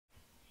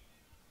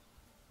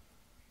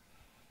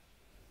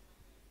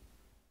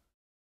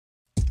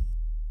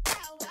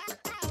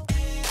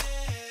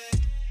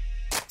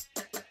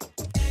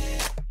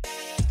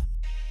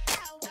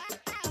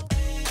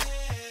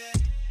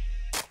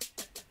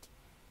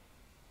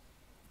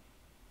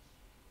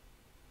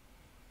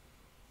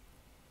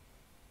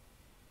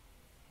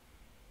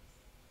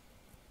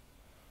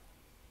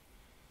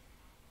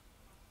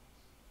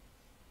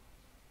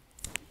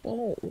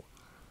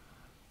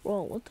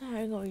Bro, what the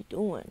heck are you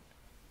doing?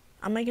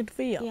 I'm making the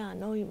video. Yeah, I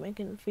know you're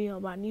making the video,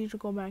 but I need you to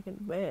go back in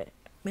the bed.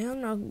 Man,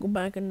 I'm not gonna go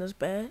back in this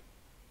bed.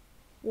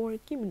 Boy,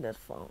 give me this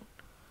phone.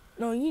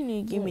 No, you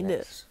need to give me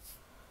this.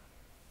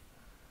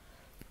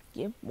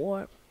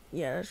 Boy.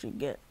 Yeah, that's what you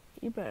get.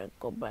 You better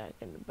go back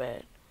in the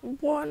bed.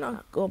 Boy,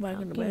 not go back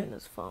in the bed. Give me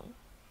this phone.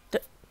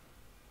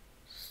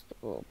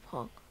 Stupid little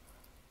punk.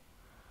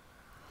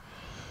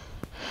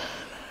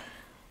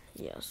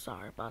 Yeah,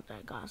 sorry about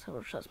that, guys. It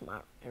was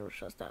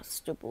just that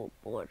stupid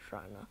boy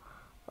trying to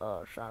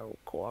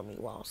record me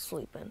while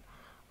sleeping.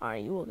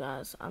 Alright, you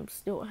guys, I'm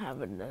still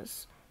having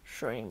this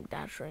stream.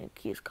 That stream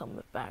keeps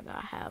coming back.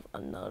 I have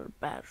another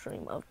bad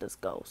stream of this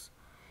ghost.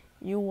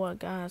 You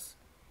guys,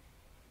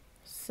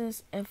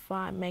 since if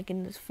I'm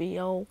making this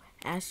video,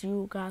 ask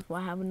you guys will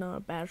I have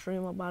another bad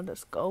stream about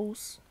this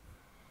ghost.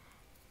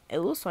 It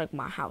looks like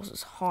my house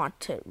is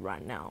haunted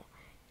right now.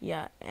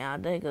 Yeah,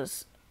 and I think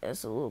it's a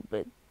little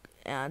bit.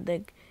 And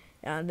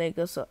I think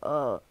it's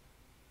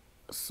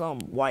some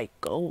white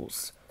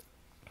ghost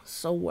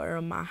somewhere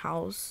in my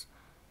house.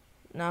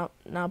 Now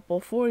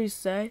before you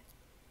say,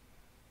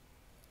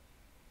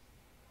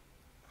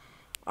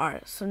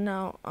 alright, so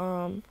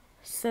now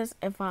since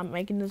if I'm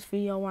making this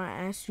video, I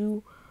ask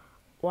you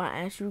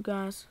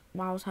guys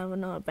why I was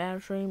having a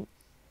bad dream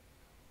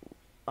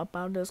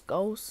about this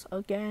ghost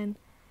again.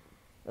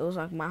 It was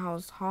like my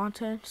house is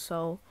haunted,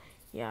 so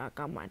yeah, I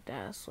got my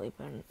dad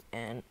sleeping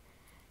and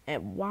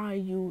why are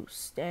you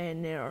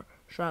standing there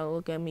trying to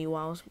look at me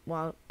while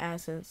I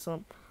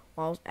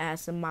was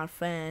asking my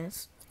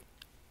fans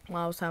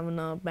while I was having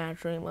a bad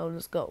dream of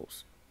this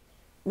ghost?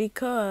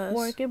 Because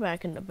boy, get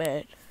back in the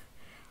bed.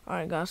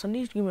 Alright guys, so I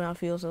need to give me my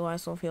feels and like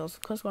some feels.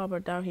 Chris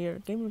Robert down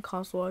here. Give me the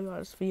console all you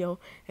this video.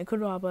 And Chris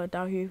Robert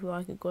down here if you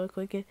like it, go ahead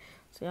click it.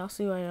 So y'all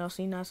see what y'all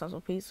see now, so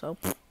peace. So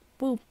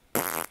boop.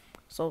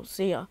 So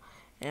see ya.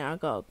 And I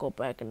gotta go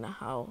back in the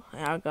house.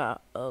 And I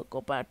gotta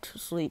go back to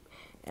sleep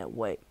and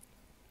wait.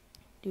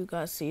 Do you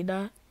guys see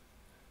that?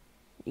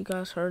 You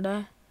guys heard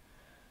that?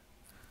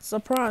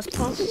 Surprise,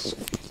 punk.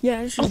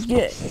 Yeah, that's what you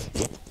get.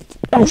 Yeah,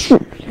 that's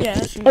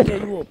what you get, you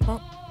little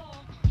punk.